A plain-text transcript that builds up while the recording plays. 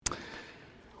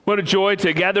What a joy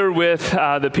to gather with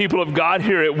the people of God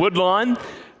here at Woodlawn.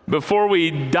 Before we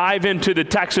dive into the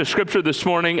text of Scripture this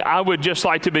morning, I would just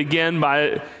like to begin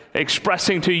by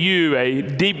expressing to you a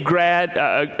deep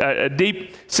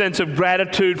sense of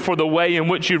gratitude for the way in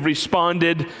which you've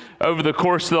responded over the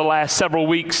course of the last several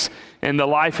weeks in the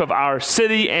life of our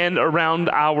city and around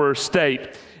our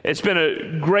state. It's been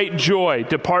a great joy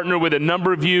to partner with a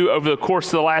number of you over the course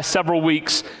of the last several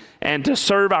weeks and to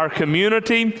serve our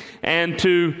community and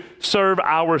to serve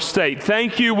our state.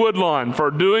 Thank you, Woodlawn,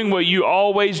 for doing what you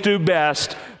always do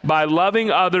best by loving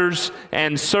others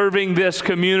and serving this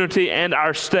community and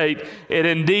our state. It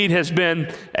indeed has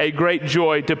been a great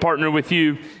joy to partner with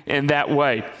you in that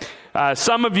way.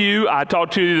 Some of you, I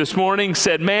talked to you this morning,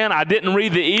 said, man, I didn't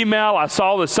read the email. I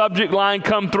saw the subject line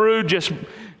come through, just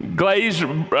breezed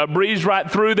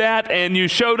right through that, and you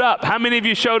showed up. How many of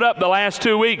you showed up the last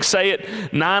 2 weeks, say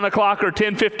at 9 o'clock or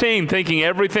 10:15, thinking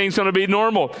everything's going to be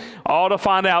normal, all to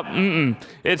find out,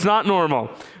 it's not normal?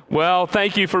 Well,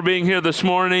 thank you for being here this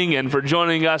morning and for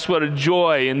joining us. What a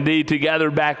joy indeed to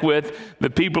gather back with the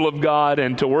people of God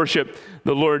and to worship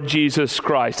the Lord Jesus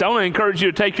Christ. I want to encourage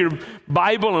you to take your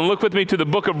Bible and look with me to the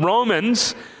book of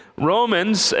Romans.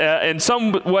 In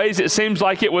some ways, it seems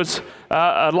like it was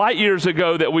light years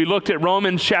ago that we looked at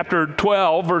Romans chapter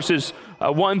 12,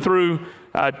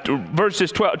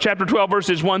 chapter 12,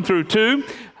 verses 1 through 2,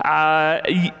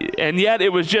 and yet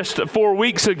it was just 4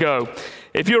 weeks ago.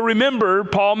 If you'll remember,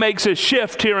 Paul makes a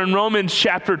shift here in Romans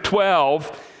chapter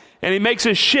 12, and he makes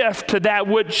a shift to that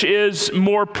which is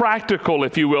more practical,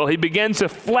 if you will. He begins to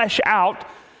flesh out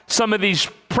some of these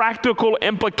practical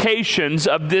implications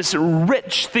of this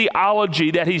rich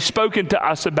theology that he's spoken to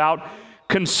us about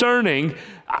concerning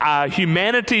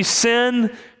humanity's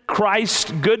sin, Christ's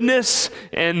goodness,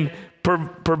 and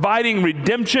providing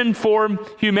redemption for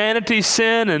humanity's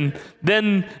sin, and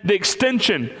then the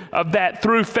extension of that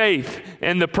through faith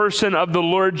in the person of the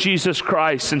Lord Jesus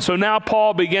Christ. And so now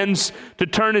Paul begins to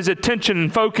turn his attention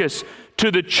and focus to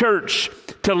the church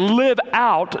to live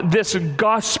out this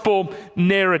gospel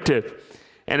narrative.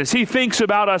 And as he thinks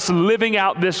about us living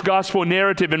out this gospel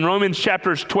narrative in Romans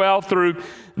chapters 12 through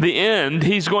the end,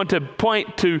 he's going to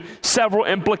point to several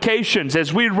implications.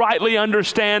 As we rightly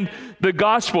understand the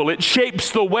gospel, it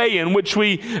shapes the way in which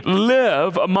we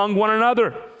live among one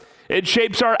another. It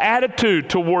shapes our attitude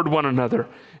toward one another.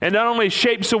 And not only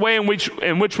shapes the way in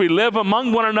which we live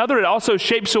among one another, it also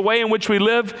shapes the way in which we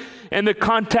live in the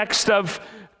context of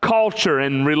culture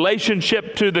and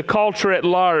relationship to the culture at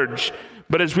large.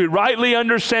 But as we rightly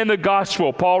understand the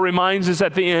gospel, Paul reminds us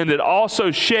at the end, it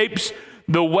also shapes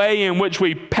the way in which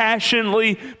we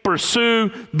passionately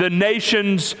pursue the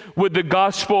nations with the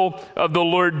gospel of the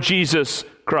Lord Jesus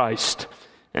Christ.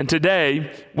 And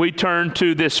today, we turn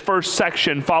to this first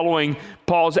section following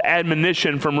Paul's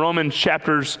admonition from Romans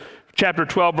chapter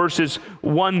 12, verses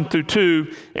 1 through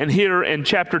 2. And here in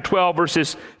chapter 12,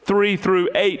 verses 3 through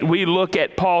 8, we look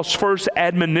at Paul's first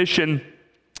admonition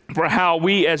for how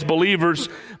we as believers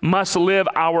must live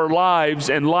our lives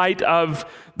in light of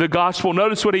the gospel.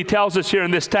 Notice what he tells us here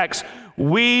in this text.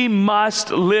 We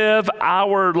must live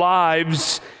our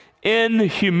lives in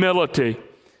humility.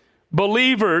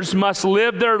 Believers must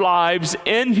live their lives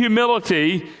in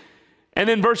humility. And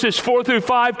then verses 4 through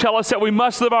 5 tell us that we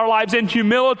must live our lives in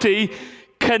humility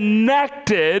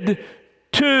connected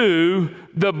to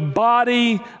the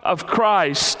body of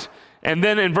Christ. And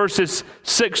then in verses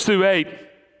 6 through 8,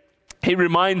 he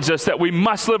reminds us that we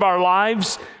must live our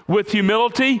lives with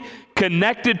humility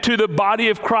connected to the body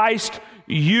of Christ,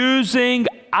 using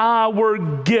our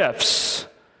gifts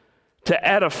to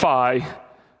edify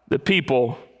the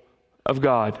people of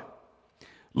God.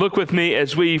 Look with me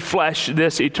as we flesh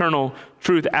this eternal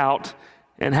truth out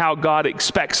and how God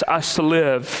expects us to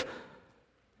live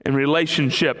in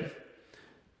relationship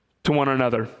to one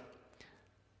another.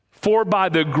 For by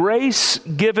the grace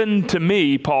given to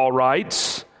me, Paul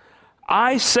writes,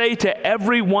 I say to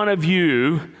every one of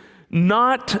you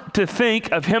not to think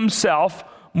of himself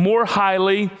more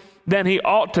highly than he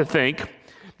ought to think,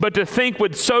 but to think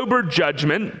with sober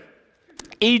judgment,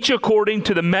 each according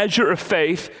to the measure of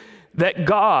faith that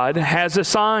God has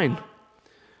assigned.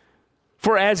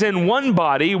 For as in one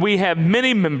body we have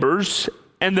many members,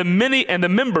 and the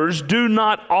members do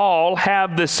not all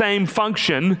have the same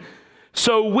function,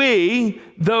 so we,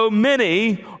 though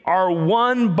many, are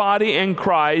one body in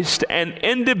Christ, and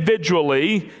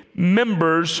individually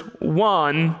members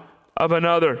one of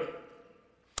another,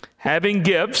 having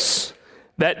gifts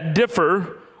that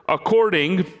differ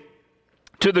according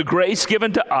to the grace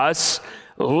given to us.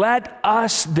 Let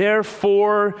us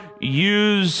therefore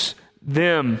use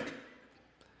them.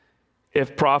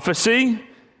 If prophecy,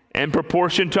 in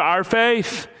proportion to our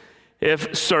faith.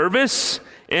 If service,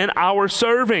 in our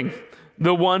serving.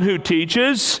 The one who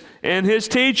teaches, in his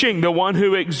teaching. The one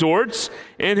who exhorts,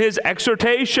 in his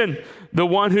exhortation. The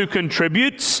one who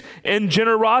contributes, in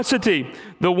generosity.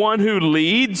 The one who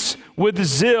leads, with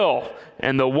zeal.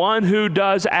 And the one who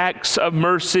does acts of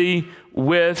mercy,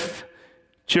 with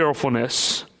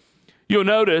cheerfulness. You'll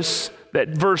notice that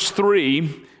verse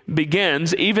 3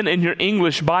 begins, even in your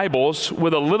English Bibles,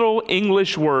 with a little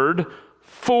English word,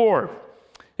 for.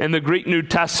 In the Greek New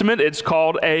Testament, it's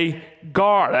called a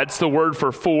gar. That's the word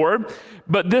for for.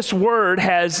 But this word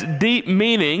has deep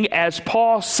meaning as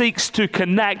Paul seeks to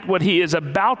connect what he is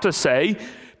about to say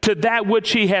to that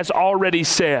which he has already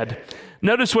said.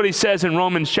 Notice what he says in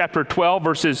Romans chapter 12,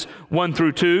 verses 1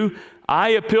 through 2. I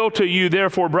appeal to you,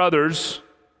 therefore, brothers,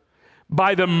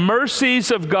 by the mercies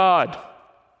of God,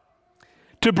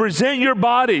 to present your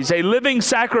bodies a living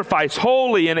sacrifice,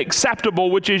 holy and acceptable,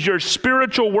 which is your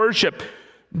spiritual worship.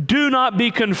 Do not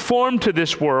be conformed to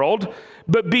this world,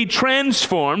 but be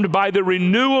transformed by the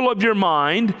renewal of your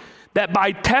mind, that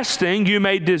by testing you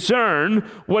may discern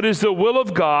what is the will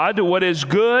of God, what is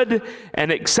good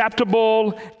and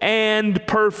acceptable and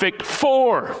perfect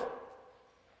for.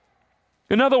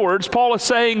 In other words, Paul is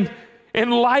saying, in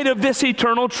light of this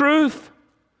eternal truth,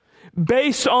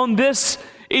 based on this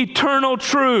eternal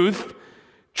truth,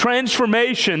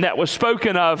 transformation that was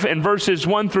spoken of in verses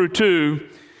 1 through 2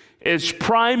 is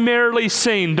primarily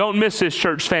seen, don't miss this,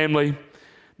 church family.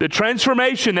 The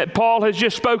transformation that Paul has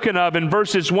just spoken of in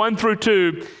verses 1 through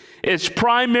 2 is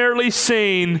primarily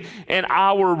seen in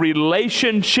our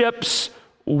relationships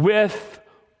with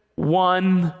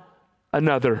one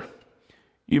another.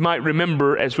 You might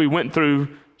remember as we went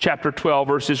through chapter 12,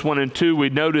 verses 1 and 2, we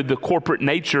noted the corporate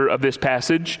nature of this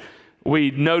passage.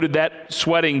 We noted that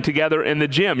sweating together in the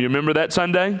gym. You remember that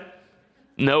Sunday?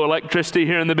 No electricity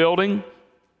here in the building.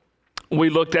 We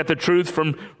looked at the truth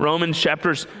from Romans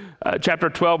chapter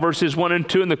 12, verses 1 and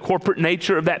 2, and the corporate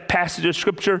nature of that passage of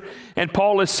Scripture. And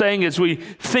Paul is saying, as we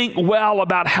think well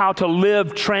about how to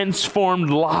live transformed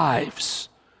lives,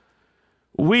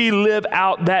 we live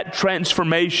out that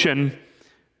transformation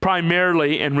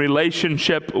primarily in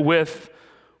relationship with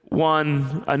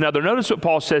one another. Notice what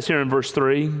Paul says here in verse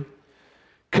 3.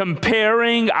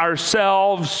 Comparing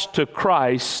ourselves to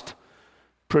Christ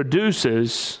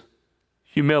produces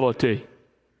humility.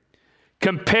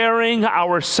 Comparing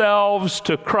ourselves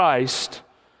to Christ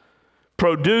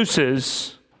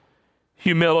produces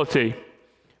humility.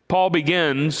 Paul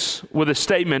begins with a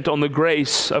statement on the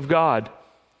grace of God.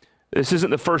 This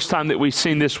isn't the first time that we've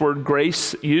seen this word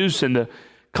grace used in the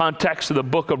context of the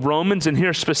book of Romans, and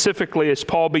here specifically as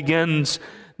Paul begins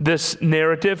this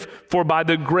narrative, for by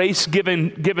the grace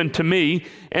given to me,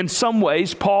 in some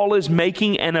ways Paul is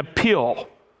making an appeal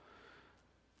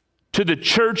to the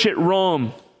church at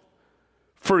Rome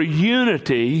for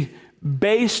unity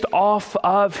based off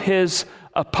of his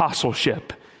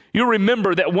apostleship. You'll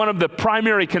remember that one of the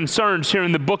primary concerns here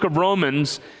in the book of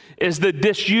Romans is the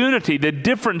disunity, the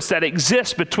difference that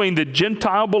exists between the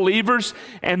Gentile believers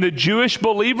and the Jewish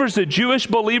believers. The Jewish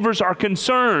believers are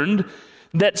concerned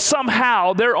that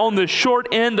somehow they're on the short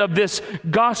end of this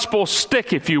gospel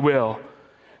stick, if you will.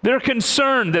 They're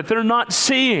concerned that they're not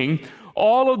seeing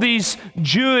all of these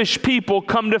Jewish people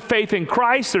come to faith in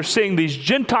Christ. They're seeing these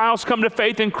Gentiles come to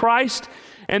faith in Christ,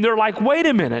 and they're like, wait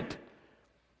a minute.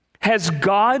 Has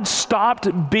God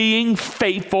stopped being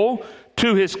faithful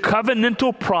to his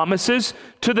covenantal promises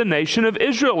to the nation of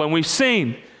Israel? And we've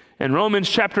seen in Romans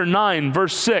chapter 9,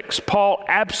 verse 6, Paul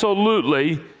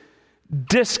absolutely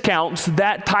discounts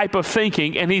that type of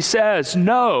thinking, and he says,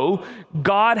 no,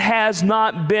 God has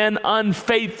not been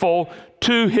unfaithful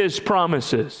to his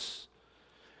promises.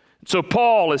 So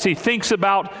Paul, as he thinks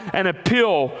about an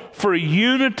appeal for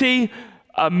unity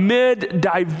amid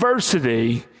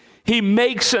diversity, he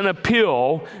makes an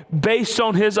appeal based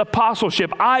on his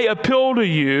apostleship. I appeal to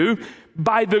you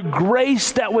by the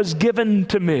grace that was given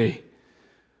to me.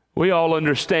 We all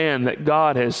understand that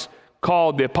God has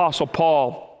called the Apostle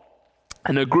Paul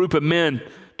and a group of men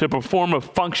to perform a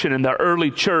function in the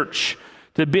early church,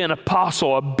 to be an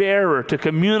apostle, a bearer, to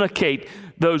communicate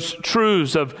those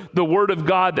truths of the Word of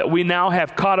God that we now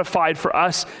have codified for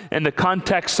us in the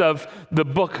context of the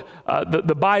book,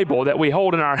 the Bible that we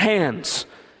hold in our hands.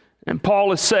 And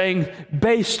Paul is saying,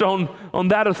 based on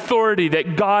that authority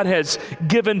that God has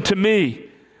given to me,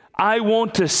 I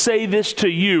want to say this to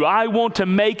you. I want to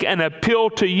make an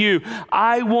appeal to you.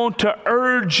 I want to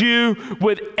urge you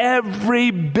with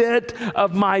every bit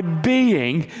of my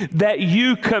being that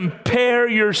you compare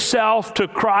yourself to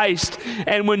Christ.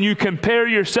 And when you compare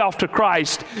yourself to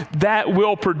Christ, that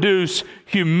will produce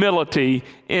humility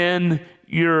in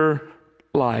your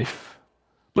life.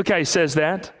 Look how he says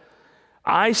that.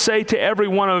 I say to every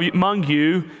one among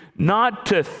you not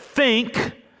to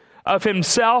think of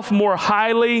himself more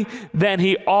highly than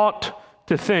he ought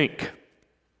to think,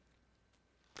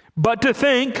 but to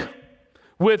think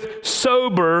with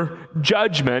sober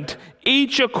judgment,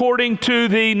 each according to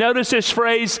the, notice this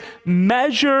phrase,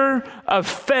 measure of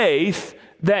faith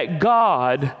that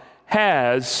God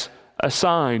has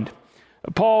assigned.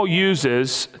 Paul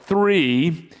uses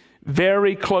three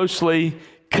very closely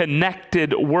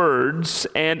connected words,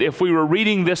 and if we were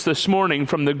reading this morning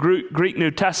from the Greek New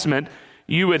Testament,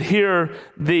 you would hear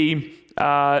the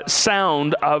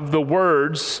sound of the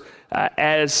words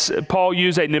as Paul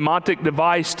used a mnemonic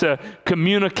device to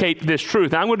communicate this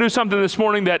truth. Now, I'm going to do something this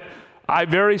morning that I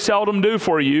very seldom do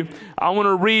for you. I want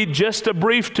to read just a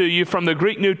brief to you from the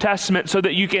Greek New Testament so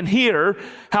that you can hear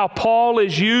how Paul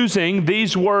is using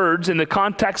these words in the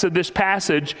context of this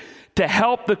passage to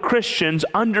help the Christians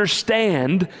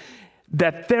understand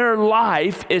that their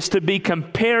life is to be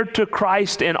compared to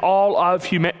Christ in all of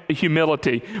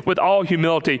humility, with all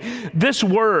humility. This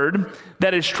word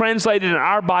that is translated in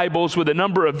our Bibles with a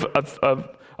number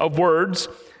of words,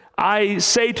 I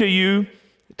say to you,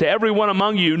 to everyone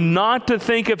among you, not to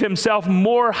think of himself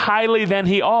more highly than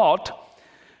he ought,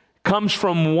 comes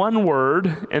from one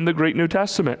word in the Greek New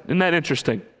Testament. Isn't that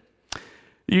interesting?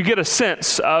 You get a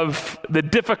sense of the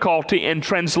difficulty in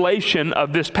translation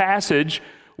of this passage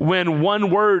when one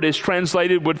word is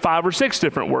translated with 5 or 6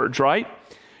 different words, right?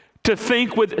 To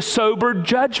think with sober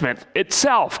judgment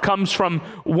itself comes from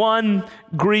one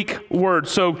Greek word.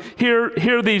 So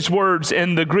hear these words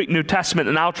in the Greek New Testament,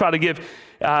 and I'll try to give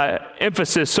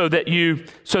emphasis so that you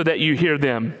hear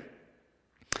them.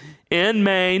 In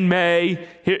main, may.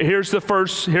 Here's the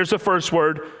first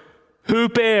word.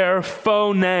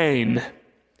 Huperphonein.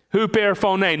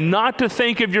 Huperphonein. Not to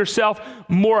think of yourself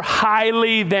more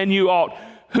highly than you ought.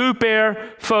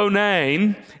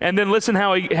 Huperphonein. And then listen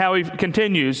how he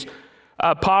continues.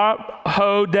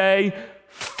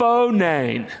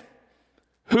 Parhodephonein.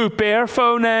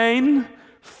 Huperphonein.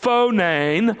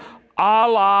 Phonein.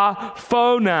 Allah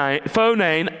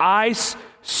phonein. Eis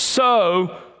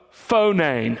so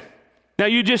phonein. Now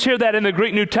you just hear that in the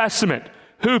Greek New Testament.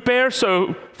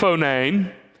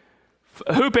 Huperphonein.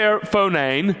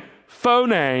 Huperphonein.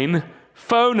 Phonein.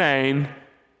 Phonein.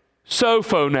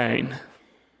 Sophonein.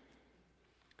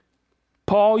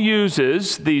 Paul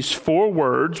uses these 4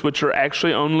 words, which are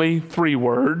actually only 3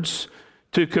 words,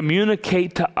 to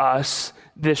communicate to us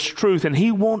this truth. And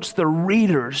he wants the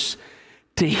readers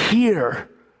to hear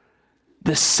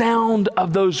the sound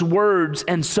of those words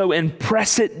and so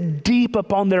impress it deep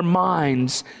upon their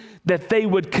minds that they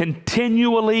would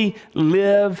continually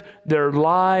live their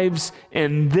lives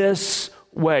in this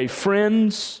way.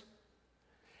 Friends,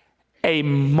 a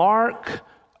mark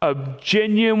of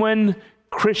genuine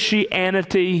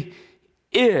Christianity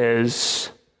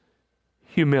is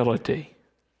humility.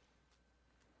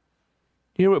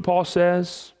 You hear what Paul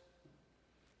says?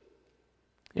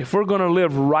 If we're going to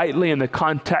live rightly in the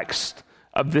context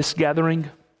of this gathering,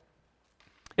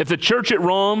 if the church at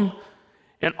Rome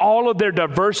and all of their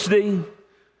diversity,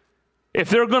 if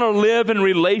they're going to live in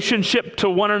relationship to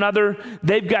one another,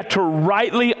 they've got to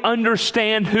rightly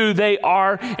understand who they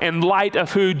are in light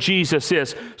of who Jesus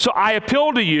is. So I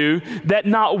appeal to you that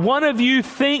not one of you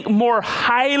think more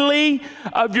highly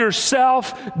of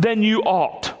yourself than you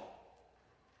ought.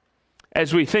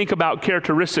 As we think about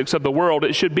characteristics of the world,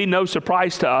 it should be no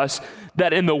surprise to us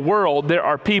that in the world there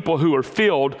are people who are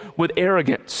filled with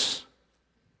arrogance.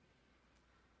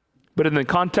 But in the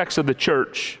context of the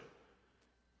church,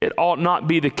 it ought not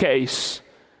be the case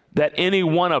that any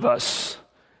one of us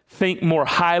think more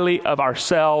highly of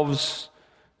ourselves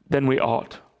than we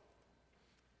ought.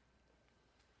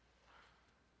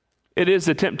 It is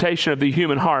the temptation of the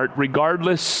human heart,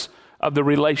 regardless of the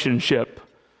relationship,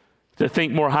 to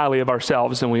think more highly of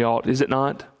ourselves than we ought, is it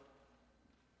not?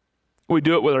 We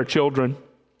do it with our children.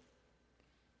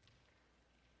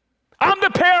 I'm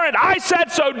the parent, I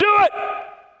said so, do it!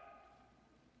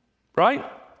 Right?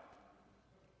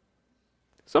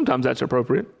 Sometimes that's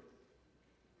appropriate.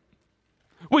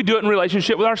 We do it in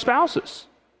relationship with our spouses.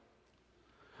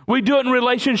 We do it in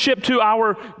relationship to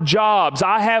our jobs.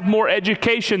 I have more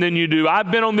education than you do.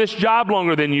 I've been on this job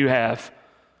longer than you have.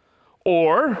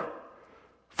 Or,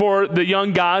 for the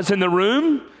young guys in the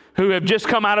room, who have just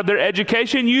come out of their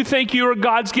education, you think you are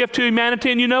God's gift to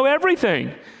humanity and you know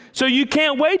everything. So you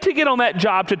can't wait to get on that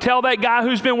job to tell that guy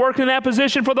who's been working in that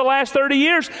position for the last 30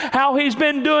 years how he's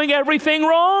been doing everything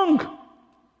wrong.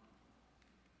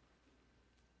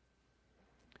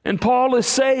 And Paul is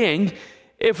saying,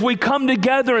 if we come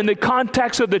together in the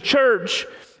context of the church,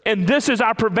 and this is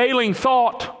our prevailing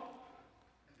thought,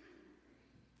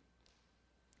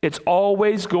 it's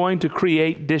always going to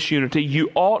create disunity.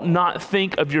 You ought not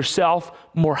think of yourself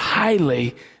more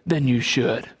highly than you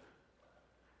should.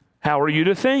 How are you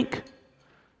to think?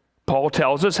 Paul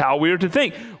tells us how we are to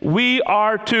think. We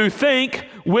are to think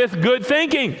with good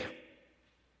thinking.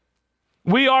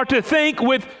 We are to think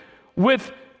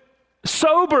with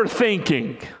sober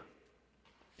thinking.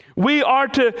 We are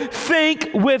to think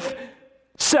with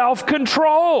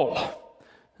self-control.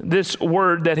 This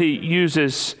word that he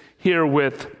uses here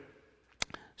with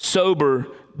sober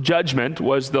judgment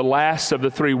was the last of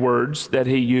the three words that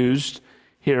he used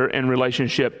here in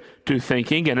relationship to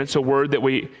thinking, and it's a word that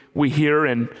we hear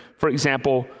in, for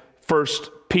example, 1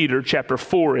 Peter chapter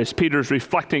 4, as Peter's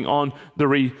reflecting on the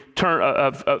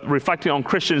return reflecting on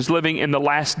Christians living in the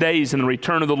last days and the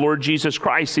return of the Lord Jesus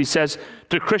Christ. He says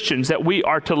to Christians that we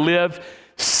are to live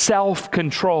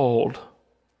self-controlled.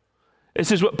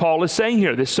 This is what Paul is saying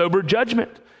here, this sober judgment.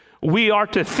 We are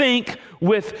to think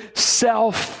with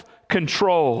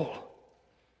self-control.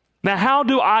 Now, how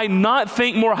do I not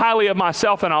think more highly of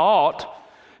myself than I ought?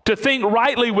 To think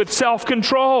rightly with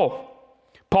self-control.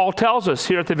 Paul tells us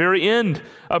here at the very end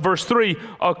of verse 3,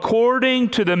 according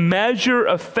to the measure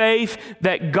of faith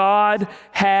that God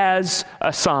has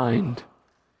assigned.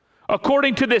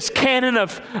 According to this canon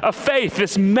of faith,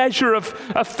 this measure of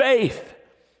faith.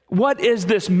 What is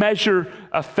this measure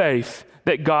of faith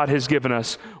that God has given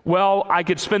us? Well, I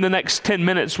could spend the next 10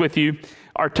 minutes with you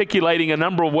articulating a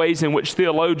number of ways in which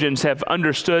theologians have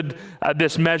understood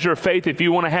this measure of faith. If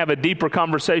you want to have a deeper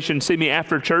conversation, see me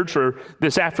after church or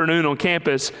this afternoon on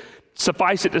campus.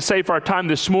 Suffice it to say for our time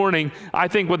this morning, I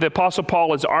think what the Apostle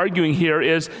Paul is arguing here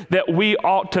is that we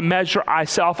ought to measure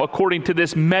ourselves according to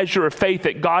this measure of faith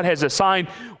that God has assigned.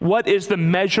 What is the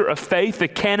measure of faith, the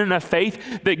canon of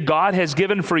faith that God has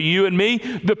given for you and me?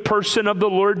 The person of the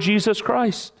Lord Jesus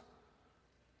Christ.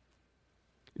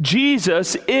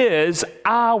 Jesus is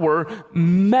our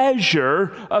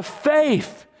measure of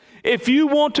faith. If you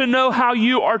want to know how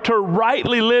you are to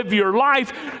rightly live your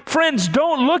life, friends,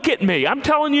 don't look at me. I'm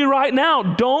telling you right now,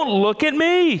 don't look at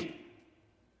me.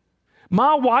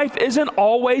 My wife isn't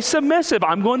always submissive.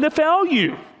 I'm going to fail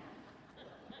you.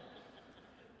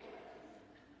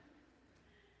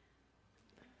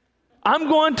 I'm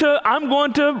going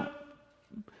to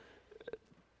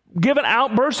give an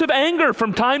outburst of anger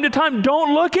from time to time.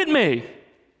 Don't look at me.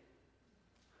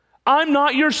 I'm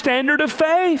not your standard of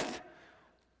faith.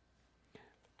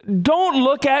 Don't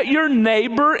look at your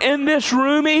neighbor in this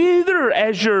room either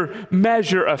as your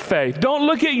measure of faith. Don't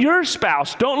look at your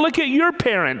spouse. Don't look at your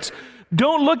parents.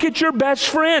 Don't look at your best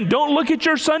friend. Don't look at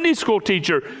your Sunday school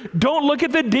teacher. Don't look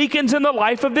at the deacons in the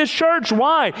life of this church.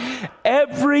 Why?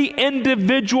 Every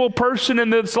individual person in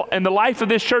the life of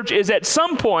this church is at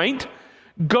some point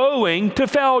going to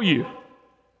fail you.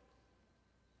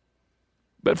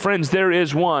 But friends, there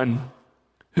is one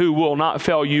who will not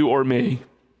fail you or me.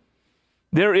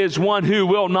 There is one who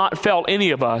will not fail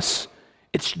any of us.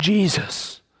 It's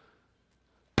Jesus.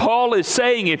 Paul is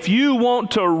saying if you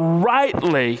want to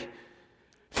rightly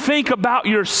think about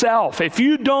yourself, if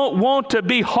you don't want to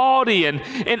be haughty and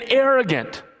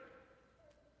arrogant,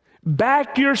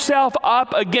 back yourself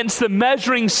up against the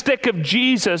measuring stick of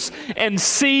Jesus and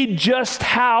see just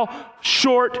how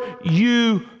short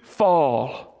you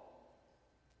fall.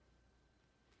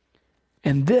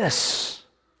 And this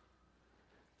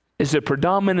is a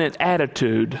predominant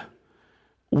attitude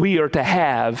we are to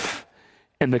have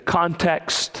in the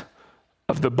context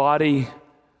of the body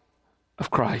of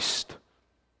Christ.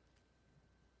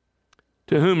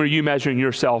 To whom are you measuring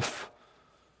yourself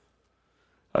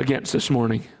against this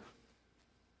morning?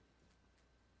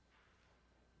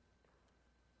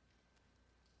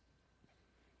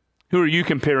 Who are you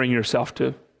comparing yourself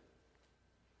to?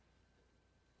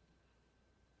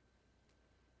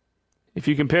 If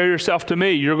you compare yourself to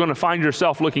me, you're going to find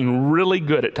yourself looking really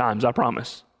good at times, I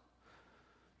promise.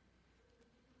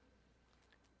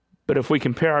 But if we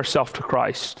compare ourselves to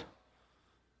Christ,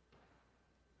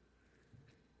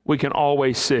 we can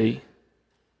always see,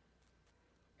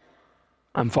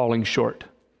 I'm falling short.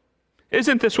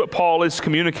 Isn't this what Paul is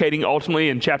communicating ultimately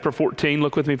in chapter 14?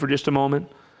 Look with me for just a moment.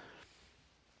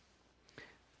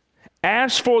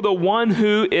 As for the one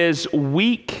who is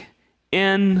weak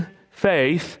in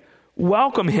faith,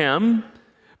 welcome him,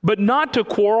 but not to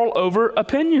quarrel over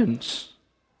opinions.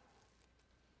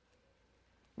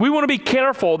 We want to be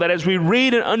careful that as we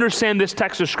read and understand this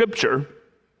text of Scripture,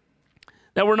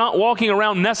 that we're not walking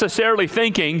around necessarily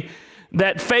thinking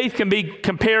that faith can be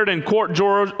compared in quart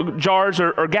jars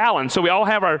or gallons. So we all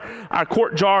have our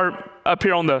quart jar up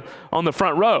here on the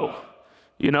front row.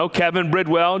 You know, Kevin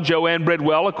Bridwell, Joanne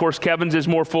Bridwell. Of course, Kevin's is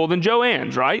more full than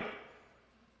Joanne's, right?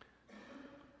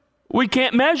 We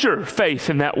can't measure faith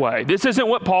in that way. This isn't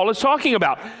what Paul is talking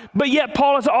about. But yet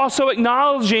Paul is also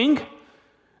acknowledging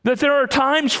that there are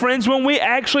times, friends, when we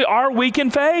actually are weak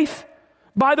in faith.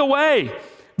 By the way,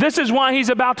 this is why he's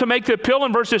about to make the appeal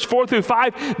in verses 4 through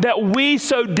 5 that we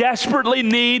so desperately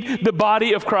need the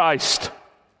body of Christ.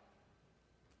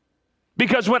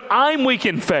 Because when I'm weak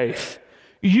in faith,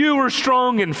 you are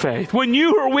strong in faith. When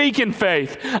you are weak in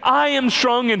faith, I am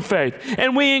strong in faith.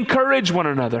 And we encourage one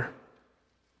another.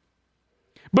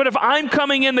 But if I'm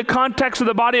coming in the context of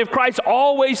the body of Christ,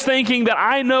 always thinking that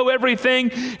I know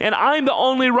everything and I'm the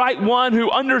only right one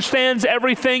who understands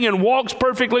everything and walks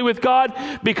perfectly with God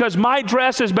because my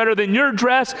dress is better than your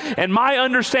dress and my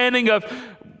understanding of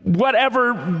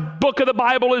whatever book of the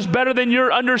Bible is better than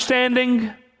your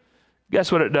understanding,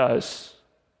 guess what it does?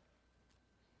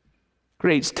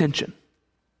 Creates tension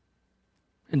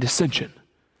and dissension.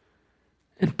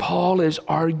 And Paul is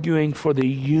arguing for the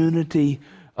unity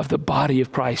of the body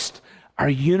of Christ. Our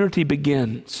unity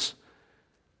begins.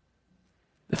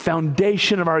 The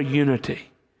foundation of our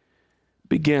unity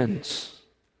begins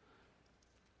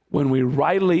when we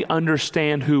rightly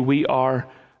understand who we are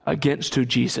against who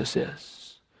Jesus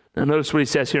is. Now notice what he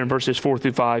says here in verses 4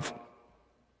 through 5.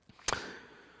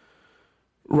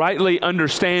 Rightly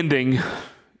understanding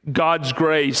God's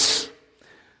grace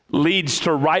leads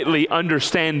to rightly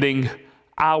understanding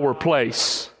our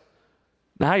place.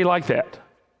 Now, how do you like that?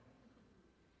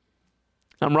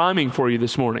 I'm rhyming for you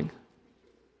this morning.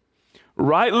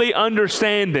 Rightly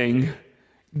understanding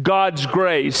God's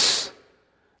grace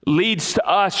leads to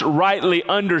us rightly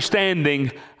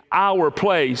understanding our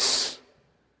place.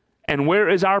 And where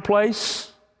is our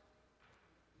place?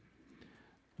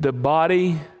 The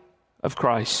body of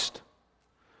Christ.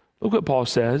 Look what Paul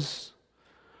says.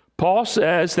 Paul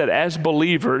says that as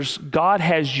believers, God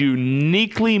has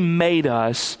uniquely made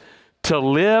us to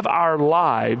live our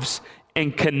lives in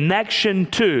connection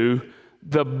to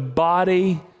the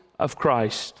body of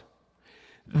Christ.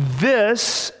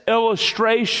 This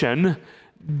illustration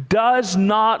does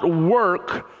not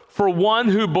work for one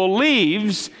who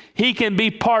believes he can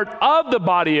be part of the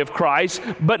body of Christ,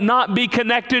 but not be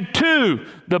connected to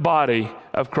the body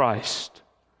of Christ.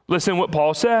 Listen what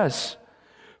Paul says.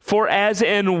 For as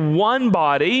in one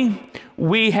body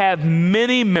we have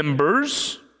many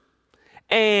members,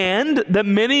 and the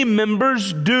many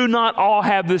members do not all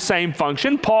have the same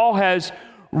function. Paul has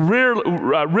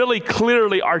really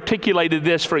clearly articulated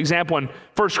this, for example, in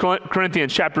 1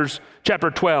 Corinthians chapter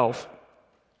 12.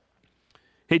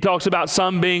 He talks about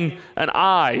some being an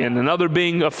eye and another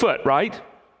being a foot, right?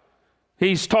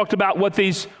 He's talked about what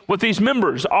these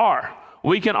members are.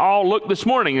 We can all look this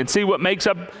morning and see what makes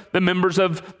up the members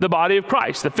of the body of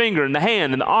Christ, the finger and the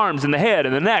hand and the arms and the head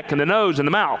and the neck and the nose and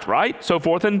the mouth, right? So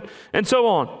forth and so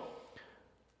on.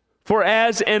 For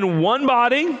as in one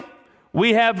body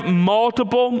we have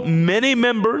many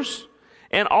members,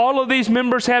 and all of these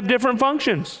members have different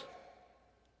functions.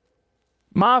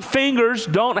 My fingers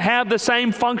don't have the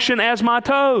same function as my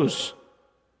toes.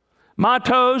 My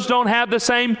toes don't have the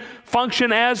same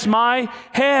function as my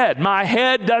head. My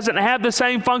head doesn't have the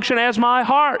same function as my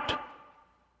heart.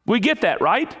 We get that,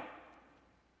 right?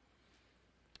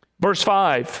 Verse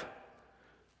 5.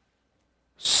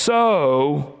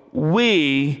 So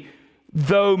we,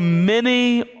 though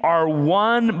many, are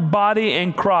one body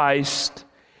in Christ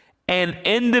and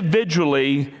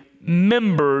individually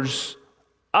members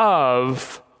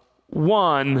of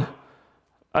one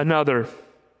another.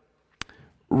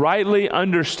 Rightly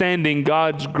understanding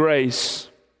God's grace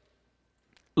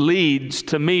leads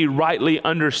to me rightly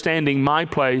understanding my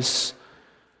place,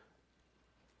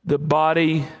 the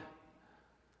body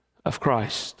of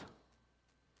Christ.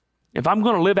 If I'm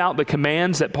going to live out the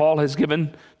commands that Paul has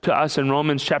given to us in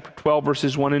Romans chapter 12,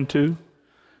 verses 1 and 2,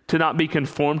 to not be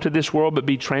conformed to this world, but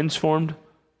be transformed,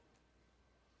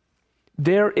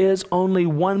 there is only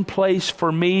one place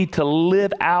for me to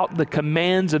live out the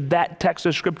commands of that text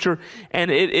of Scripture, and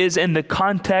it is in the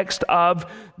context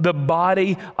of the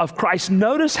body of Christ.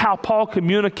 Notice how Paul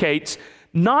communicates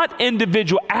not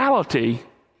individuality.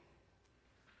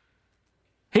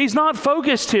 He's not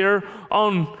focused here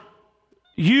on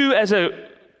you as a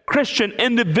Christian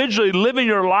individually living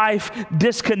your life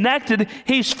disconnected.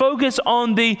 He's focused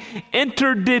on the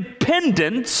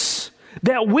interdependence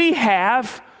that we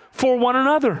have for one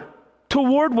another,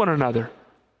 toward one another.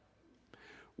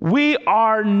 We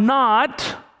are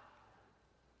not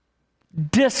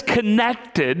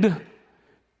disconnected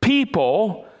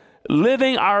people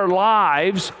living our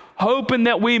lives hoping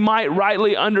that we might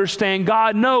rightly understand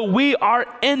God. No, we are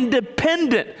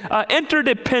interdependent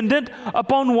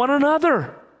upon one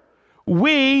another.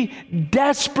 We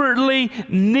desperately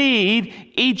need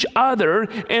each other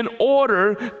in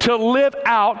order to live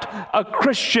out a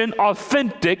Christian,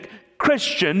 authentic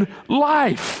Christian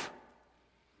life.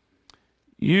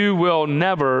 You will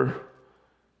never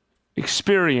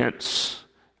experience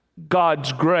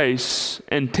God's grace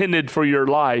intended for your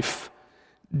life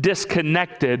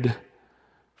disconnected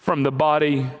from the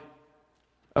body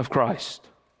of Christ.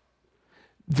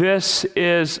 This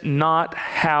is not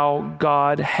how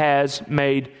God has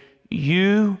made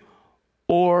you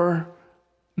or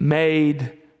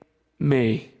made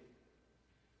me.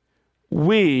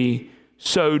 We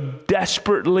so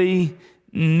desperately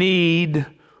need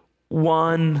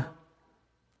one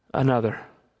another.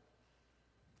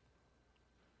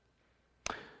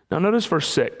 Now notice verse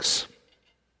 6.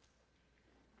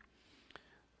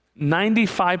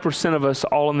 95% of us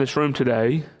all in this room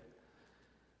today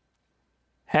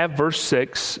have verse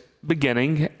 6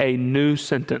 beginning a new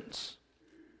sentence.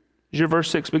 Does your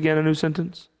verse 6 begin a new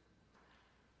sentence?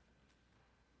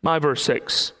 My verse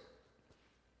 6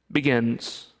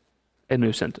 begins a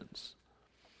new sentence.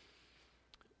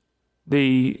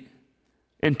 The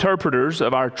interpreters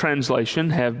of our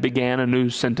translation have began a new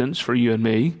sentence for you and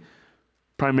me,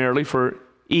 primarily for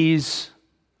ease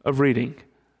of reading.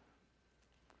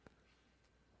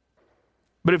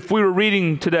 But if we were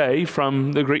reading today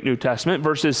from the Greek New Testament,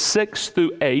 verses 6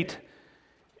 through 8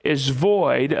 is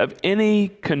void of any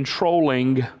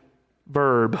controlling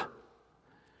verb.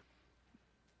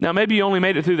 Now, maybe you only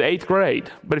made it through the 8th grade,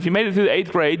 but if you made it through the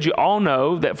 8th grade, you all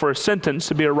know that for a sentence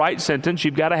to be a right sentence,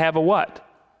 you've got to have a what?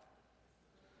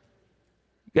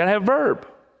 You've got to have a verb.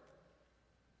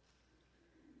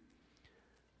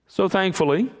 So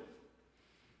thankfully,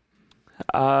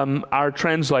 our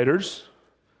translators,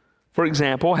 for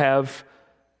example, have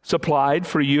supplied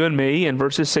for you and me in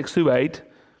verses 6 through 8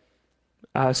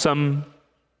 some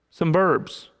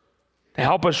verbs to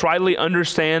help us rightly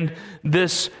understand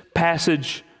this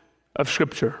passage of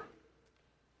Scripture.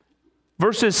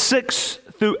 Verses 6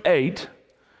 through 8,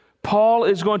 Paul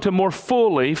is going to more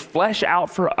fully flesh out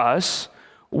for us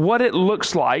what it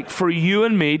looks like for you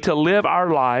and me to live our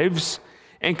lives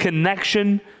in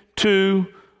connection to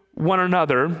one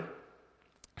another,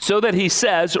 so that he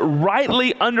says,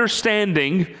 rightly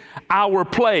understanding our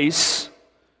place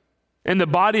in the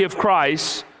body of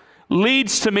Christ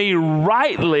leads to me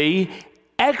rightly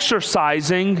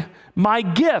exercising my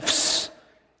gifts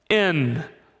in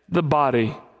the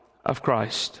body of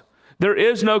Christ. There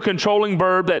is no controlling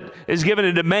verb that is given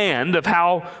a demand of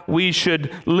how we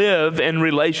should live in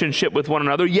relationship with one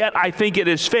another. Yet I think it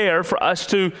is fair for us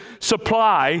to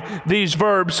supply these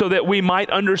verbs so that we might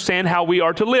understand how we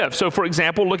are to live. So for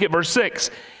example, look at verse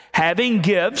 6. Having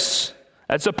gifts,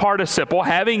 that's a participle,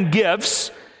 having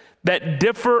gifts that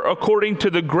differ according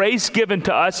to the grace given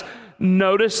to us.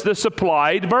 Notice the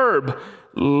supplied verb.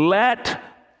 Let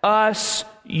us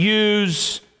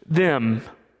use them.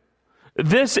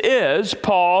 This is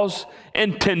Paul's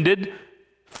intended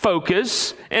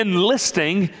focus in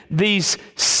listing these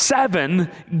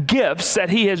 7 gifts that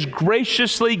he has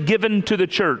graciously given to the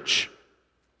church.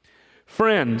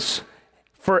 Friends,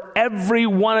 for every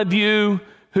one of you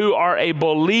who are a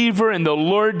believer in the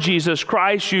Lord Jesus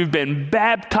Christ, you've been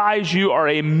baptized, you are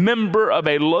a member of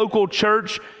a local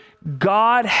church,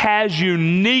 God has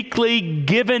uniquely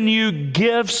given you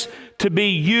gifts to be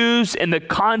used in the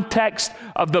context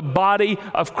of the body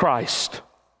of Christ.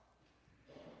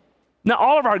 Now,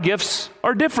 all of our gifts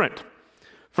are different.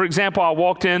 For example, I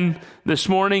walked in this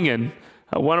morning and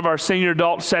one of our senior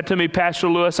adults said to me, Pastor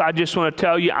Lewis, I just want to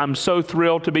tell you, I'm so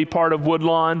thrilled to be part of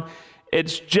Woodlawn.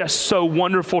 It's just so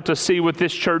wonderful to see what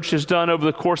this church has done over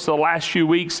the course of the last few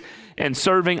weeks in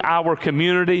serving our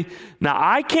community. Now,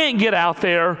 I can't get out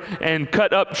there and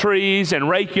cut up trees and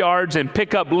rake yards and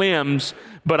pick up limbs,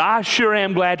 but I sure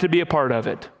am glad to be a part of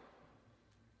it.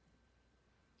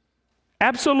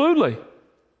 Absolutely.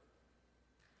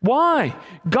 Why?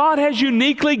 God has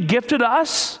uniquely gifted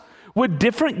us with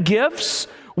different gifts.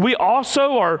 We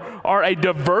also are a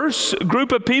diverse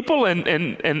group of people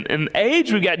in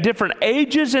age. We've got different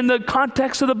ages in the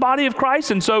context of the body of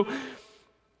Christ. And so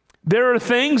there are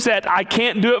things that I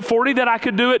can't do at 40 that I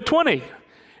could do at 20.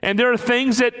 And there are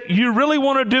things that you really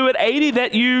want to do at 80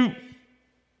 that you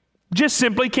just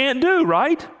simply can't do,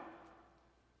 right?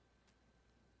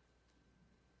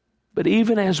 But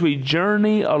even as we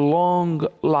journey along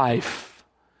life,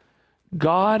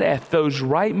 God at those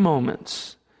right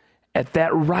moments, at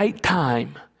that right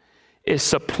time, is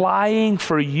supplying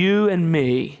for you and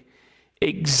me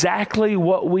exactly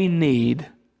what we need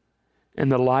in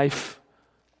the life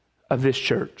of this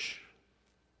church.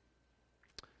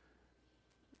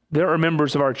 There are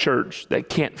members of our church that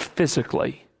can't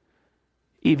physically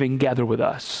even gather with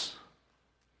us.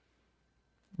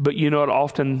 But you know what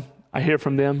often I hear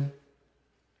from them?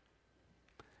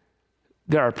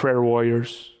 There are prayer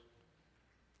warriors.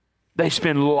 They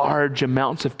spend large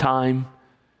amounts of time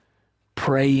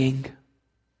praying.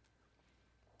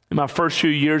 In my first few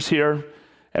years here,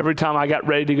 every time I got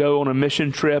ready to go on a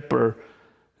mission trip or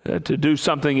to do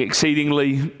something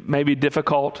exceedingly maybe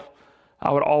difficult,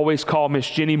 I would always call Miss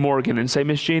Jenny Morgan and say,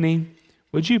 Miss Jenny,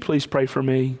 would you please pray for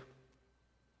me?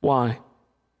 Why?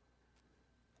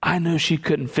 I knew she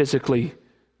couldn't physically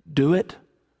do it.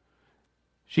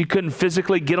 She couldn't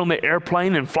physically get on the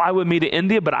airplane and fly with me to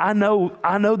India, but I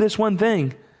know this one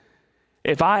thing.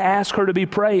 If I asked her to be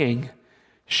praying,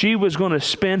 she was going to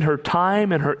spend her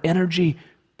time and her energy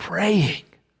praying.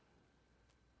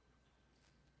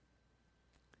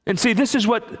 And see, this is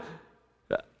what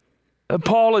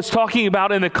Paul is talking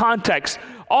about in the context.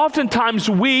 Oftentimes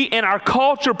we, in our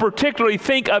culture particularly,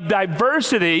 think of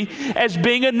diversity as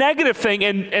being a negative thing.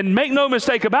 And make no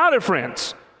mistake about it,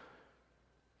 friends.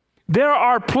 There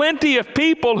are plenty of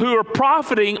people who are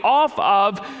profiting off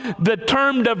of the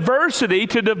term diversity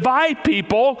to divide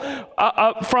people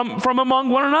from among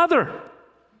one another.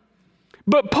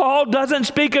 But Paul doesn't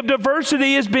speak of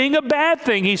diversity as being a bad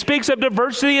thing. He speaks of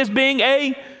diversity as being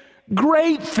a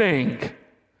great thing.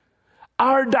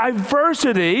 Our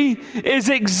diversity is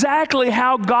exactly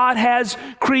how God has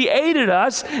created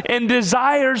us and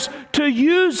desires to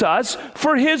use us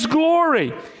for His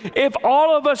glory. If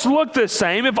all of us look the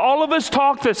same, if all of us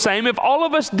talk the same, if all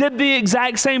of us did the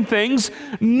exact same things,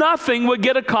 nothing would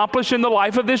get accomplished in the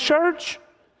life of this church.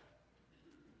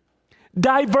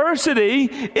 Diversity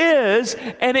is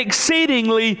an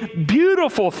exceedingly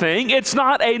beautiful thing. It's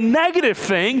not a negative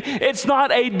thing. It's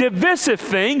not a divisive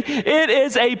thing. It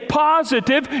is a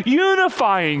positive,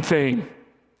 unifying thing.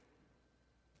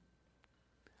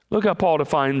 Look how Paul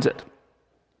defines it.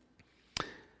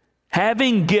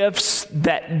 Having gifts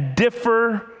that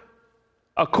differ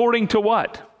according to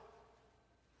what?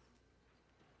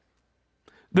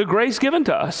 The grace given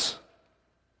to us.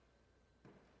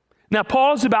 Now,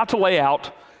 Paul is about to lay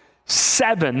out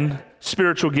 7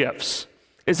 spiritual gifts.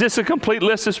 Is this a complete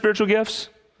list of spiritual gifts?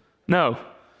 No.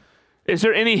 Is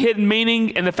there any hidden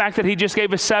meaning in the fact that he just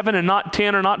gave us 7 and not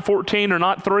 10 or not 14 or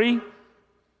not 3?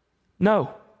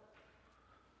 No.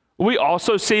 We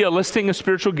also see a listing of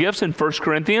spiritual gifts in 1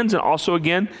 Corinthians and also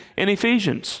again in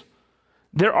Ephesians.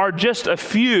 There are just a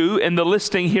few in the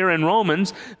listing here in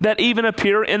Romans that even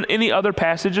appear in any other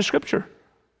passage of Scripture.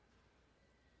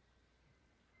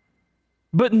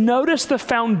 But notice the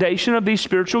foundation of these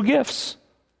spiritual gifts.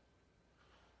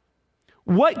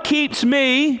 What keeps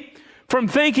me from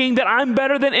thinking that I'm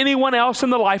better than anyone else in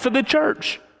the life of the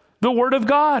church? The Word of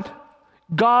God.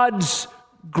 God's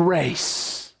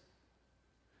grace.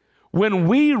 When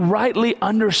we rightly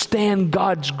understand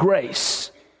God's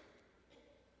grace,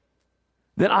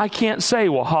 then I can't say,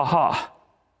 well,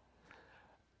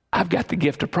 I've got the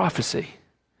gift of prophecy.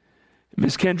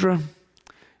 Ms. Kendra,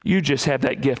 you just have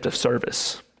that gift of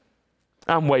service.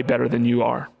 I'm way better than you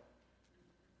are.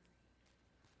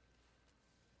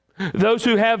 Those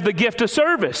who have the gift of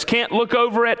service can't look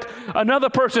over at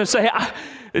another person and say,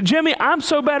 Jimmy, I'm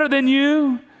so better than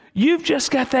you. You've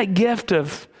just got that gift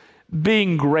of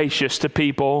being gracious to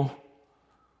people.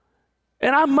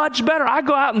 And I'm much better. I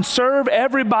go out and serve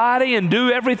everybody and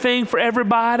do everything for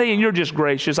everybody, and you're just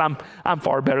gracious. I'm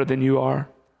far better than you are.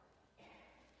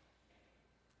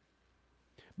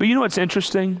 But you know what's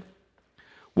interesting?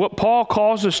 What Paul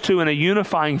calls us to in a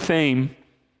unifying theme,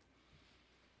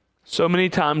 so many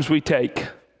times we take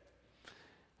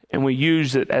and we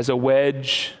use it as a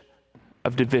wedge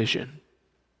of division.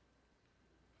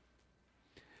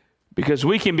 Because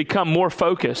we can become more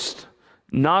focused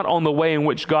not on the way in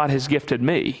which God has gifted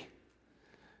me,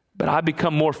 but I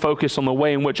become more focused on the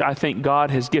way in which I think God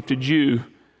has gifted you,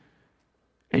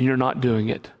 and you're not doing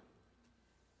it.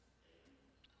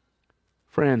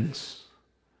 Friends,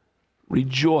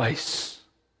 rejoice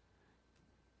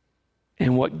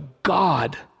in what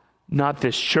God, not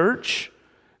this church,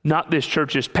 not this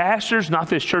church's pastors, not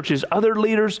this church's other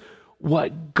leaders,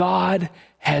 what God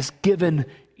has given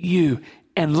you.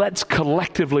 and let's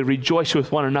collectively rejoice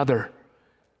with one another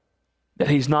that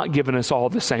he's not given us all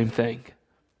the same thing.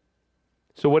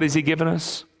 So what has he given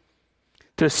us?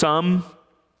 To some,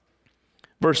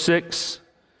 verse 6,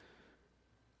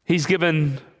 he's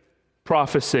given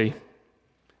prophecy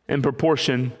in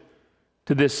proportion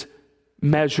to this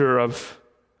measure of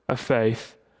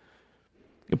faith.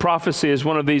 And prophecy is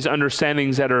one of these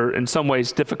understandings that are in some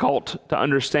ways difficult to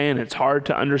understand. It's hard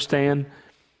to understand.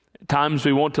 At times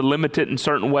we want to limit it in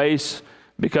certain ways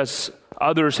because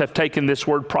others have taken this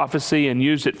word prophecy and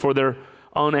used it for their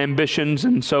own ambitions.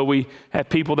 And so we have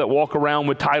people that walk around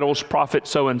with titles, prophet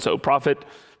so-and-so, prophet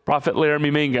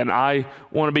Laramie Minga, and I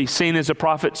want to be seen as a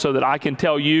prophet so that I can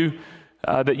tell you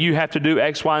that you have to do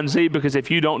X, Y, and Z, because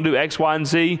if you don't do X, Y, and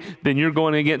Z, then you're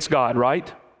going against God,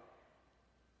 right?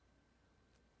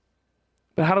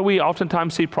 But how do we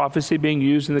oftentimes see prophecy being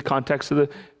used in the context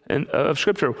of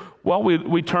Scripture? Well,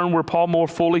 we turn where Paul more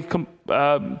fully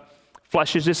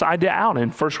fleshes this idea out in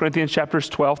 1 Corinthians chapters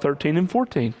 12, 13, and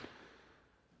 14.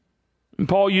 And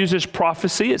Paul uses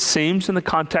prophecy, it seems, in the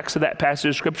context of that passage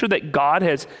of Scripture, that God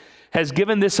has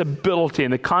given this ability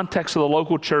in the context of the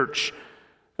local church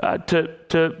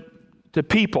to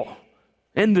people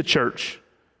in the church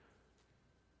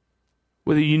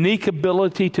with a unique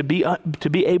ability to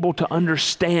be able to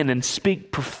understand and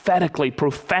speak prophetically,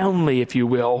 profoundly, if you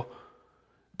will,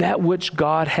 that which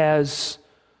God has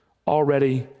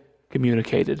already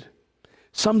communicated.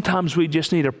 Sometimes we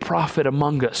just need a prophet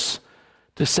among us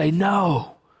to say,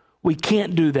 no, we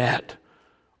can't do that.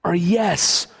 Or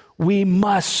yes, we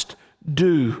must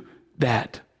do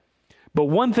that. But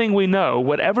one thing we know,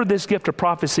 whatever this gift of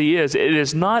prophecy is, it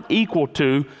is not equal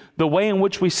to the way in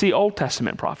which we see Old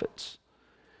Testament prophets.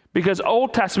 Because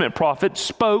Old Testament prophets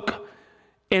spoke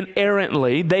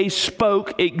inerrantly. They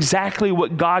spoke exactly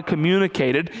what God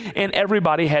communicated, and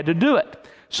everybody had to do it.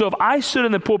 So if I stood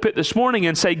in the pulpit this morning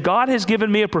and say, God has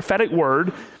given me a prophetic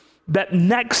word that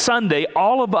next Sunday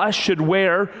all of us should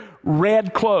wear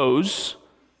red clothes,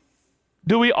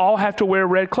 do we all have to wear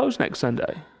red clothes next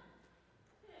Sunday?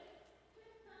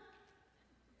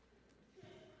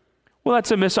 Well,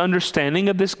 that's a misunderstanding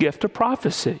of this gift of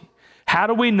prophecy. How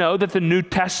do we know that the New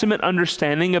Testament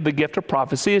understanding of the gift of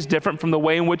prophecy is different from the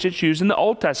way in which it's used in the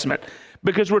Old Testament?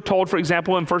 Because we're told, for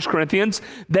example, in 1 Corinthians,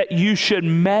 that you should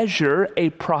measure a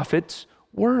prophet's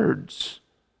words.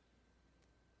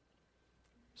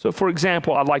 So, for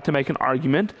example, I'd like to make an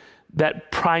argument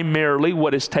that primarily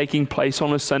what is taking place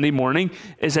on a Sunday morning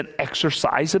is an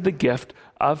exercise of the gift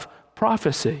of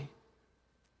prophecy.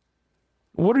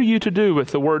 What are you to do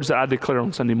with the words that I declare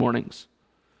on Sunday mornings?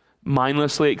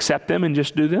 Mindlessly accept them and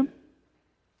just do them?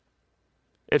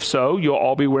 If so, you'll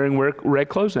all be wearing red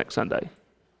clothes next Sunday.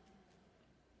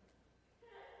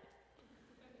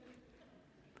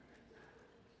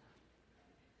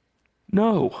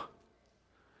 No.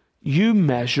 You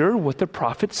measure what the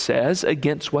prophet says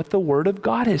against what the Word of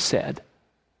God has said.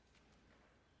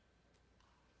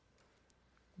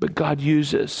 But God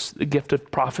uses the gift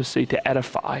of prophecy to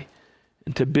edify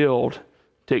and to build,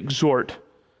 to exhort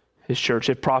His church.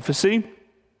 If prophecy,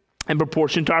 in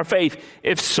proportion to our faith.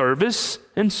 If service,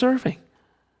 in serving.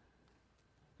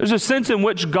 There's a sense in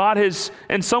which God has,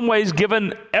 in some ways,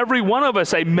 given every one of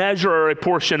us a measure or a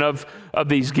portion of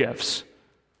these gifts.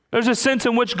 There's a sense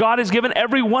in which God has given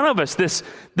every one of us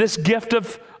this gift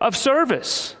of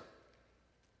service.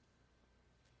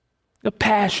 A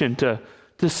passion to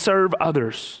serve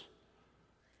others,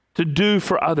 to do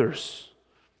for others.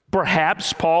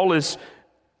 Perhaps Paul is,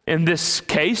 in this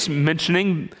case,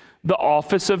 mentioning the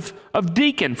office of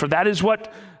deacon, for that is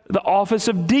what the office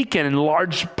of deacon in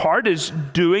large part is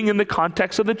doing in the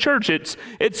context of the church. It's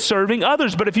serving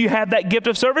others. But if you have that gift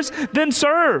of service, then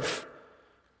serve.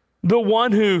 The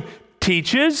one who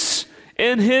teaches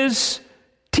in his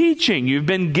teaching. You've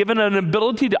been given an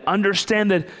ability to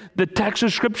understand the text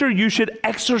of Scripture. You should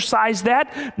exercise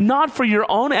that, not for your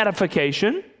own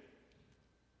edification.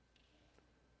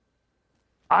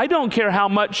 I don't care how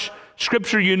much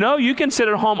Scripture you know. You can sit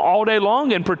at home all day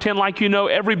long and pretend like you know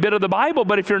every bit of the Bible,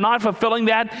 but if you're not fulfilling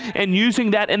that and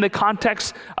using that in the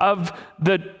context of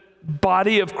the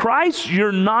body of Christ,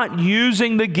 you're not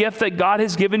using the gift that God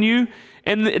has given you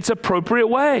in its appropriate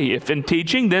way. If in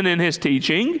teaching, then in his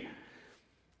teaching.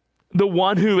 The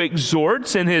one who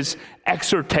exhorts in his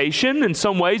exhortation. In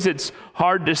some ways, it's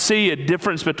hard to see a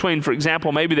difference between, for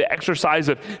example, maybe the exercise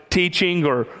of teaching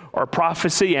or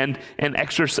prophecy and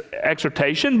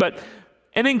exhortation, but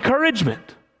an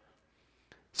encouragement.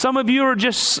 Some of you are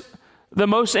just the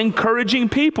most encouraging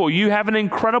people. You have an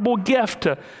incredible gift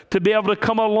to be able to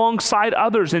come alongside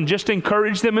others and just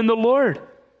encourage them in the Lord.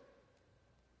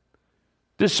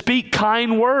 to speak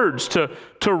kind words, to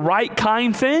write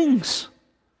kind things.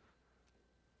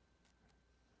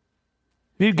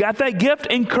 If you've got that gift,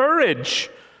 encourage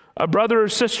a brother or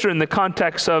sister in the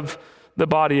context of the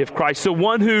body of Christ, the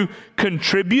one who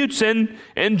contributes in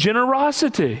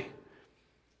generosity.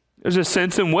 There's a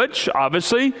sense in which,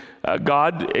 obviously,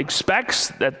 God expects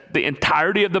that the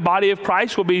entirety of the body of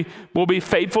Christ will be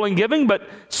faithful in giving, but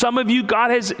some of you, God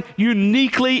has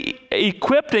uniquely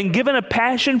equipped and given a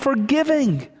passion for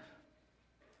giving.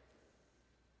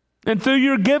 And through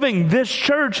your giving, this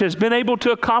church has been able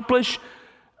to accomplish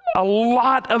a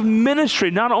lot of ministry,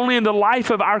 not only in the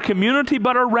life of our community,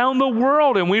 but around the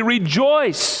world. And we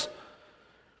rejoice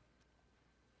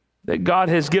that God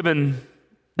has given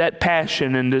that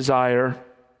passion and desire.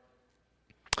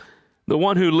 The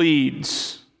one who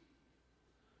leads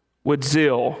with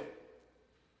zeal.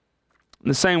 In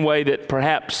the same way that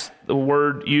perhaps the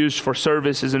word used for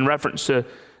service is in reference to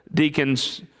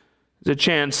deacons, there's a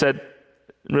chance that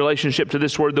in relationship to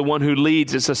this word, the one who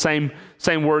leads, it's the same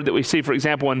word that we see, for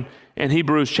example, in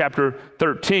Hebrews chapter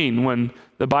 13, when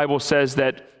the Bible says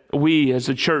that we as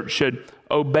a church should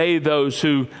obey those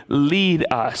who lead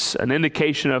us, an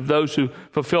indication of those who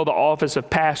fulfill the office of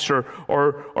pastor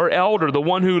or elder. The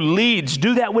one who leads,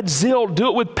 do that with zeal, do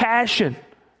it with passion.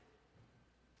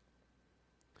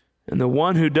 And the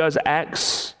one who does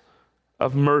acts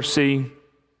of mercy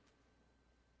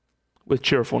with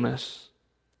cheerfulness.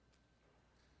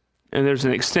 And there's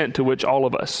an extent to which all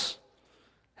of us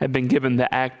have been given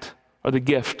the act or the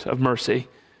gift of mercy.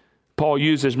 Paul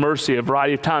uses mercy a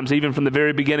variety of times, even from the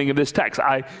very beginning of this text.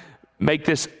 I make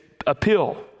this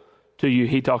appeal to you,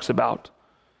 he talks about,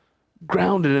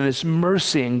 grounded in this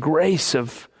mercy and grace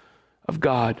of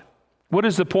God. What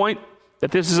is the point?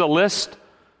 That this is a list,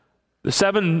 the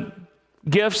 7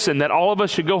 gifts, and that all of us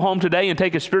should go home today and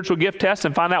take a spiritual gift test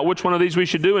and find out which one of these we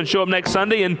should do and show up next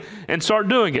Sunday and start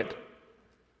doing it.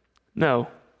 No.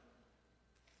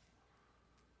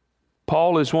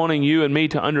 Paul is wanting you and me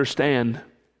to understand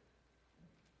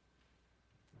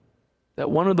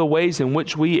that one of the ways in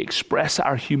which we express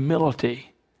our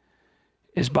humility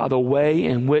is by the way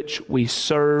in which we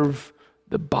serve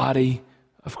the body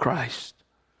of Christ.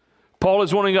 Paul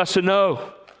is wanting us to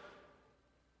know,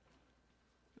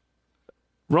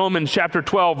 Romans chapter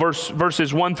 12,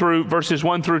 verses 1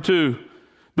 through 2,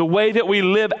 the way that we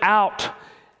live out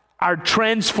our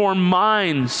transformed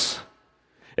minds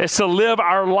is to live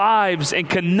our lives in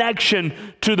connection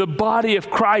to the body of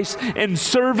Christ in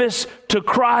service to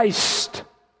Christ.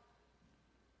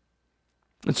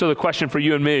 And so the question for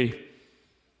you and me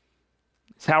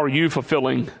is, how are you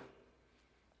fulfilling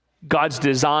God's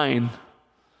design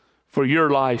for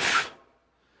your life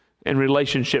in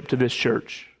relationship to this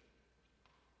church?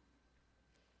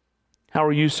 How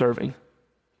are you serving?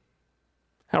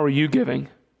 How are you giving?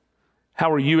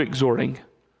 How are you exhorting?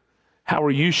 How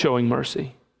are you showing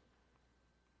mercy?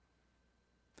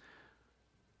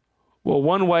 Well,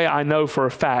 one way I know for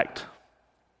a fact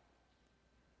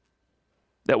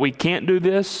that we can't do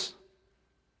this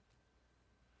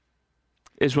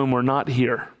is when we're not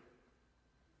here.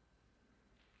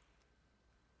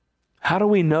 How do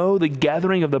we know the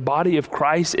gathering of the body of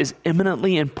Christ is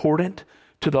eminently important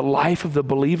to the life of the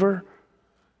believer?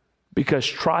 Because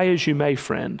try as you may,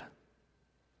 friend,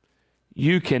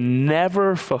 you can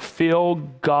never fulfill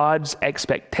God's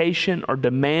expectation or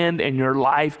demand in your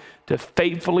life to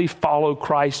faithfully follow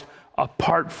Christ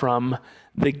apart from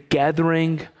the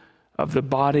gathering of the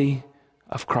body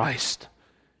of Christ.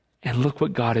 And look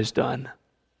what God has done.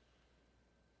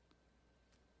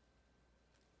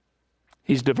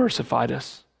 He's diversified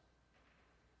us.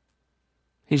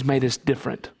 He's made us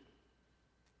different.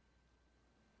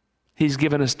 He's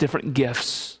given us different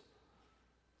gifts.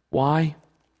 Why?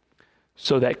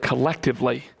 So that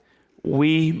collectively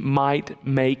we might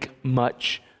make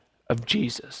much of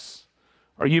Jesus.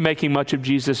 Are you making much of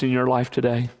Jesus in your life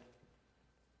today?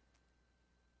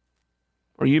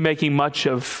 Are you making much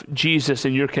of Jesus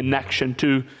in your connection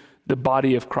to the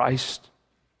body of Christ?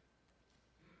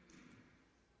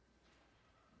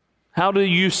 How do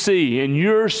you see in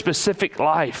your specific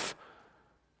life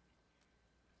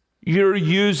you're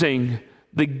using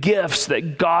the gifts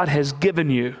that God has given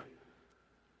you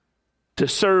to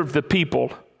serve the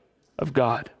people of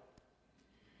God?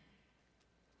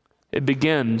 It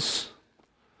begins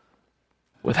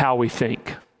with how we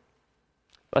think.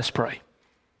 Let's pray.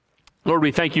 Lord,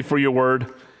 we thank you for your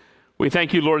word. We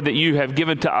thank you, Lord, that you have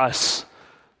given to us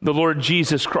the Lord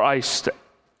Jesus Christ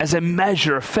as a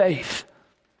measure of faith.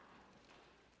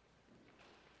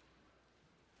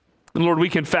 And Lord, we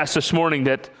confess this morning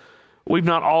that we've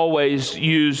not always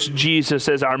used Jesus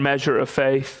as our measure of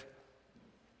faith.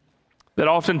 that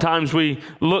oftentimes we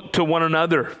look to one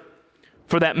another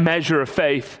for that measure of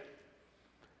faith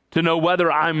to know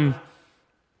whether I'm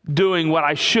doing what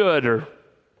I should or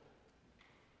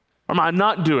am I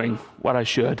not doing what I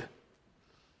should.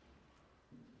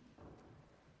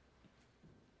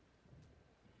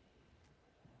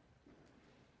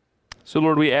 So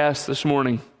Lord, we ask this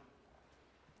morning,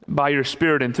 by your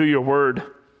Spirit and through your word,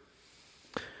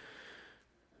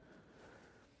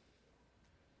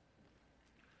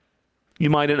 you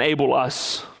might enable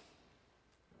us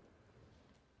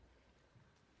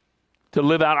to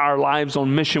live out our lives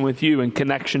on mission with you in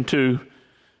connection to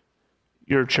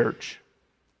your church.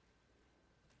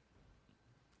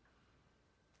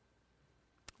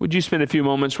 Would you spend a few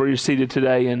moments where you're seated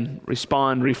today and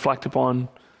respond, reflect upon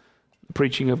the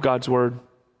preaching of God's word?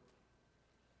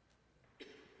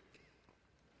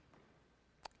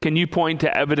 Can you point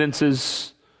to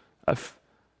evidences of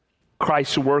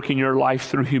Christ's work in your life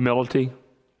through humility?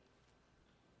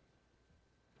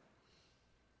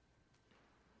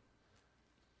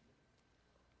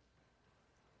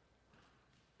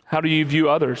 How do you view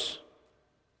others?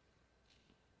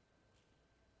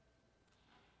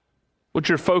 What's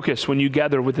your focus when you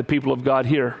gather with the people of God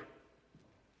here?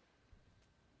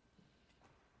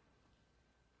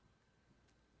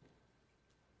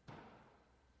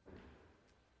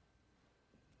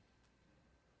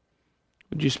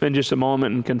 Would you spend just a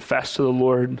moment and confess to the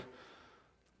Lord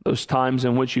those times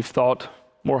in which you've thought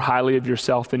more highly of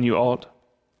yourself than you ought?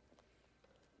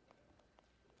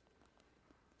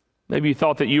 Maybe you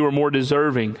thought that you were more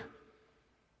deserving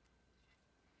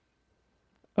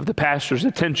of the pastor's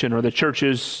attention or the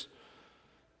church's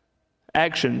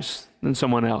actions than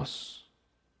someone else.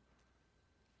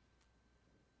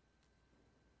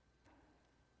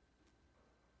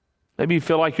 Maybe you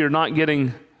feel like you're not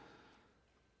getting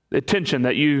the attention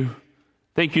that you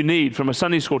think you need from a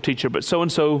Sunday school teacher, but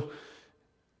so-and-so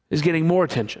is getting more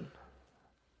attention.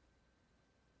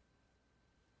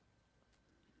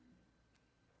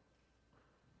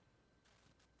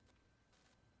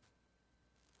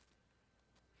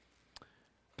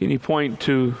 Can you point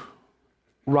to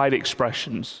right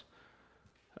expressions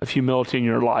of humility in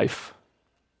your life?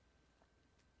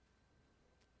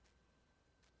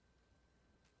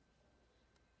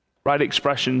 Right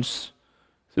expressions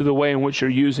through the way in which you're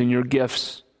using your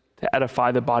gifts to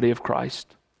edify the body of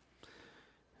Christ.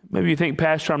 Maybe you think,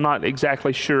 Pastor, I'm not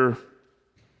exactly sure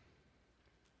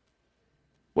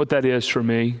what that is for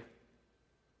me.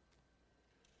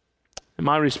 And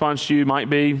my response to you might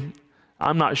be,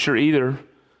 I'm not sure either.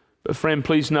 But friend,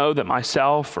 please know that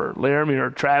myself or Laramie or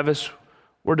Travis,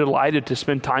 we're delighted to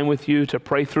spend time with you, to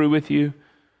pray through with you,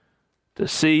 to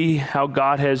see how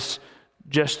God has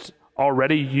just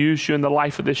already used you in the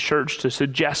life of this church to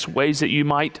suggest ways that you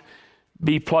might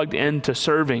be plugged into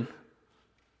serving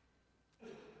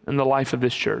in the life of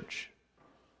this church.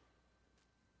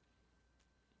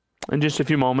 In just a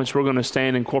few moments, we're going to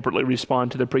stand and corporately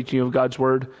respond to the preaching of God's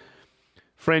word.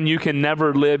 Friend, you can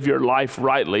never live your life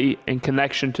rightly in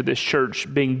connection to this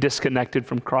church being disconnected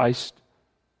from Christ.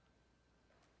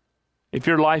 If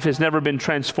your life has never been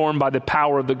transformed by the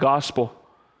power of the gospel,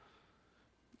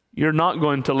 you're not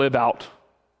going to live out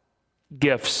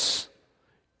gifts.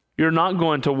 You're not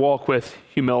going to walk with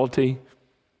humility.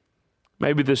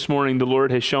 Maybe this morning the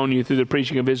Lord has shown you through the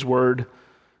preaching of his word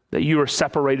that you are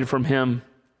separated from him.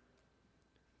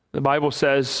 The Bible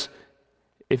says,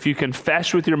 if you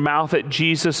confess with your mouth that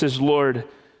Jesus is Lord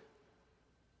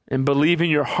and believe in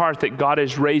your heart that God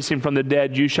has raised him from the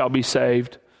dead, you shall be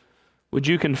saved. Would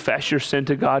you confess your sin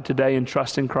to God today and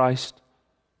trust in Christ?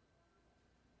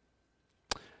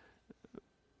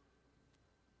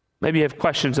 Maybe you have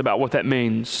questions about what that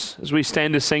means. As we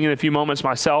stand to sing in a few moments,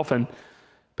 myself and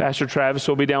Pastor Travis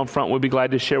will be down front. We'll be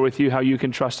glad to share with you how you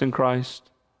can trust in Christ.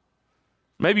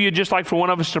 Maybe you'd just like for one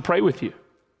of us to pray with you,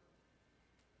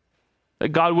 that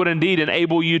God would indeed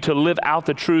enable you to live out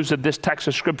the truths of this text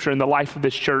of Scripture in the life of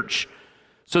this church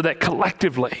so that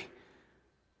collectively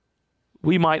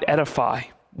we might edify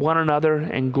one another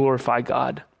and glorify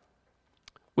God.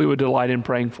 We would delight in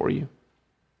praying for you.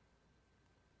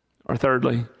 Or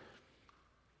thirdly,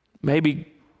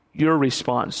 maybe your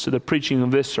response to the preaching of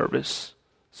this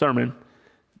sermon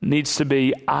needs to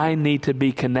be, I need to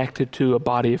be connected to a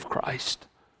body of Christ.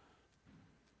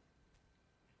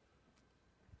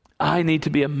 I need to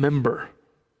be a member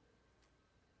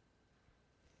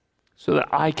so that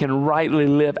I can rightly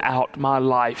live out my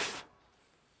life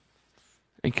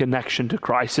in connection to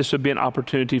Christ. This would be an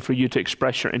opportunity for you to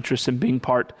express your interest in being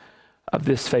part of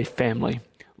this faith family.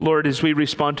 Lord, as we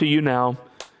respond to you now,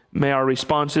 may our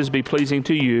responses be pleasing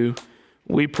to you.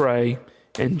 We pray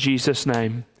in Jesus'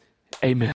 name. Amen.